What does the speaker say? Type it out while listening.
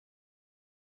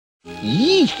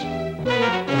Yeesh.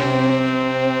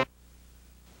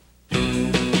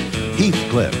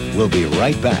 Heathcliff will be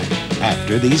right back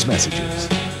after these messages.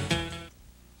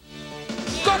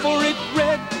 Go for it,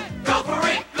 red. Go for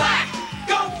it, black.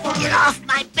 Go for Get it. off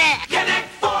my back. Connect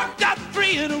 4. Got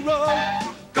 3 in a row.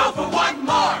 Go for one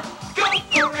more. Go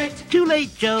for it. Too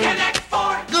late, Joe. Connect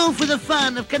 4. Go for the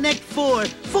fun of Connect 4.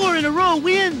 4 in a row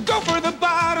win. Go for the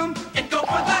bottom. And go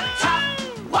for the top.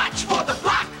 Watch for the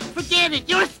block. Forget it.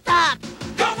 You're stopped.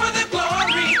 Go for the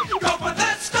glory. Go for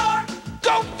the score.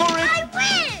 Go for it. I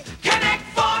win. Connect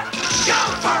 4. Go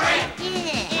for it.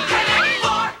 Yeah. Connect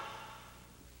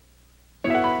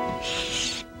 4.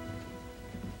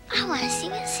 I want to see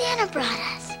what Santa brought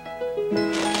us.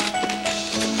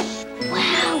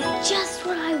 Wow, just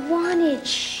what I wanted.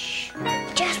 Shh,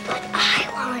 just what I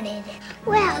wanted.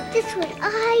 Wow, this is what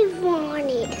I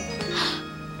wanted.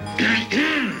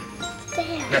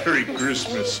 Stan. Merry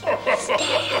Christmas. Stan,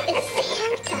 it's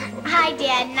Santa. Hi,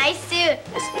 Dad. Nice suit.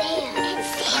 Stan, it's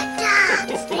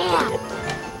Santa. Stan.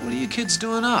 What are you kids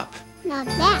doing up? Not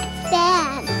that,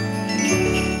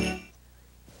 Stan.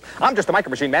 I'm just a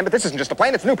MicroMachine man, but this isn't just a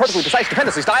plane. It's a new, perfectly precise,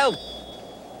 stupendously styled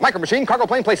MicroMachine cargo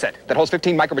plane playset that holds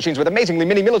 15 MicroMachines with amazingly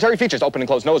mini military features. Open and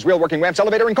closed nose, real working ramps,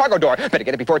 elevator, and cargo door. Better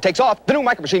get it before it takes off. The new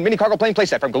MicroMachine mini cargo plane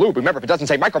playset from Galoob. Remember, if it doesn't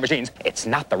say MicroMachines, it's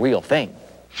not the real thing.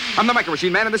 I'm the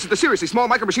MicroMachine man, and this is the seriously small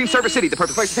MicroMachine Service City, the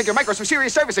perfect place to take your micros for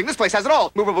serious servicing. This place has it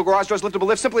all. Movable garage doors, liftable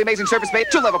lifts, simply amazing service bay,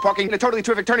 2-level parking, and a totally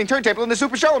terrific turning turntable in the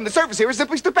super showroom. The service here is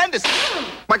simply stupendous.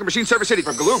 MicroMachine Service City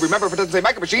from Galoob. Remember, if it doesn't say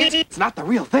MicroMachines, it's not the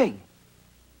real thing.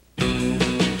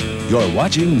 You're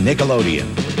watching Nickelodeon.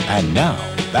 And now,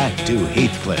 back to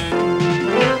Heathcliff.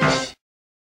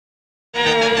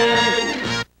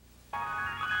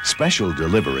 Special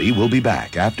delivery will be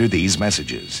back after these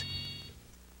messages.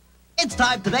 It's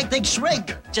time to make things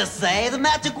shrink. Just say the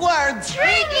magic words.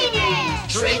 Shrinky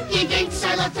Dinks! Shrinky Dinks,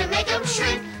 I love to make them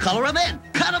shrink. Color them in,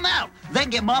 cut them out,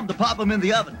 then get Mom to pop them in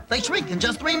the oven. They shrink in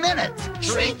just 3 minutes.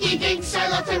 Shrinky Dinks, I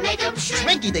love to make them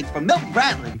shrink. Shrinky Dinks from Milton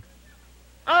Bradley.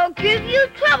 I'll give you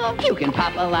trouble. You can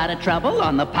pop a lot of trouble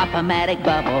on the Pop-O-Matic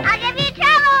bubble. I'll give you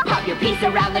trouble. Pop your piece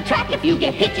around the track. If you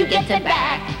get hit, you get it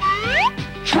back.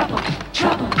 Trouble,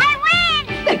 trouble. I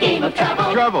win! The game of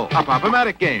trouble. Trouble, a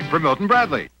Pop-O-Matic game from Milton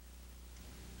Bradley.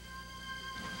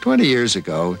 20 years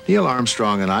ago, Neil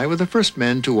Armstrong and I were the first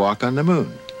men to walk on the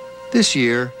moon. This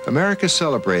year, America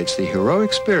celebrates the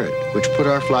heroic spirit which put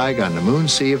our flag on the moon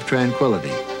sea of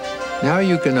tranquility. Now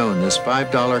you can own this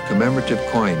 $5 commemorative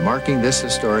coin marking this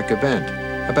historic event.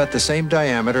 About the same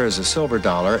diameter as a silver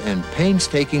dollar and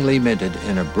painstakingly minted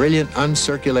in a brilliant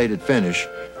uncirculated finish,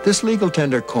 this legal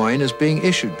tender coin is being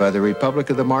issued by the Republic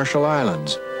of the Marshall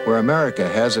Islands, where America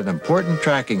has an important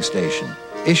tracking station.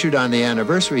 Issued on the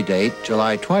anniversary date,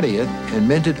 July 20th, and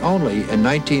minted only in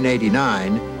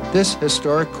 1989, this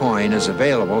historic coin is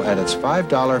available at its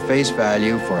 $5 face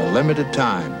value for a limited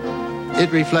time.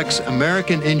 It reflects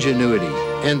American ingenuity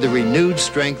and the renewed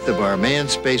strength of our manned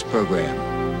space program.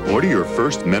 Order your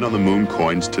first Men on the Moon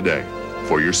coins today.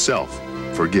 For yourself,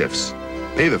 for gifts.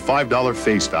 Pay the $5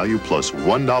 face value plus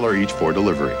 $1 each for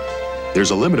delivery. There's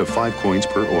a limit of 5 coins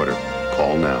per order.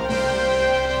 Call now.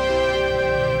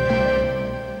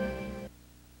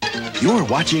 You're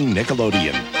watching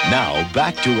Nickelodeon. Now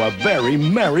back to a very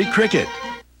merry cricket.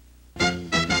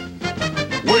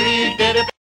 We did it.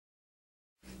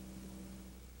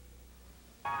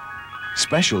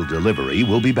 Special delivery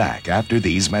will be back after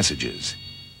these messages.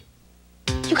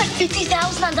 You got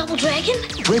 50,000 on Double Dragon?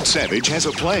 Fred Savage has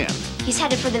a plan. He's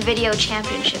headed for the video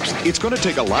championships. It's going to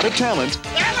take a lot of talent.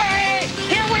 Hey,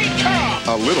 here we come.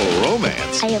 A little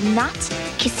romance. I am not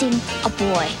kissing a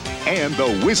boy. And the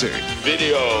wizard.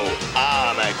 Video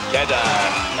Armageddon.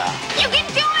 You can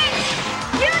do it!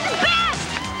 You're the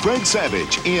best! Fred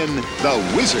Savage in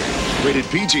The Wizard. Rated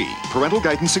PG. Parental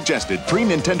guidance suggested. Free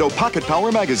Nintendo Pocket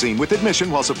Power magazine with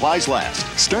admission while supplies last.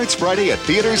 Starts Friday at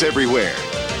theaters everywhere.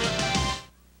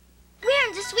 We're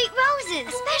into Sweet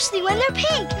Roses, especially when they're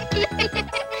pink.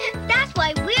 That's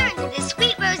why we're into the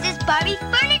Sweet Roses Barbie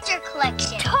furniture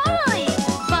collection. Totally!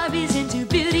 Barbie's into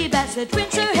beauty baths that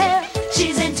rinse her hair.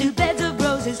 She's into beds of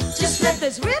roses, just let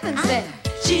those ribbons there.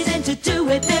 She's into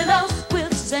two-way pillows,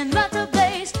 quilts, and lots of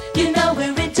lace. You know we're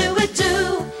into it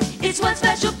too. It's one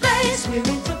special place. We're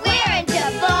into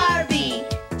Barbie.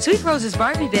 Sweet Rose's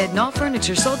Barbie bed and all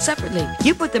furniture sold separately.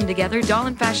 You put them together, doll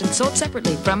and fashion sold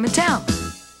separately from Mattel.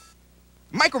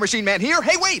 MicroMachine man here.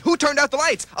 Hey, wait, who turned out the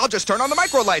lights? I'll just turn on the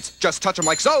micro lights. Just touch them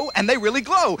like so, and they really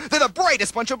glow. They're the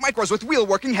brightest bunch of micros with real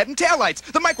working head and tail lights.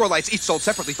 The micro lights, each sold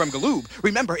separately from Galoob.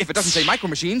 Remember, if it doesn't say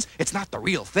MicroMachines, it's not the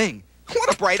real thing.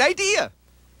 What a bright idea.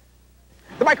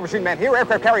 The MicroMachine Man here,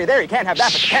 aircraft carrier there. You can't have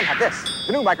that, but you can have this.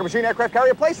 The new MicroMachine aircraft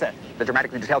carrier playset. The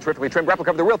dramatically detailed, terrifically trimmed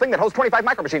replica of the real thing that holds 25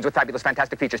 MicroMachines with fabulous,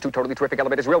 fantastic features. 2 totally terrific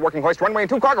elevators, real working hoist, runway, and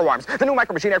 2 cargo arms. The new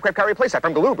MicroMachine aircraft carrier playset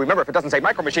from Galoob. Remember, if it doesn't say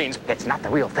MicroMachines, it's not the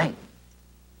real thing.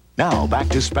 Now back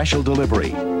to special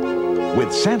delivery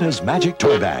with Santa's Magic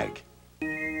Toy Bag.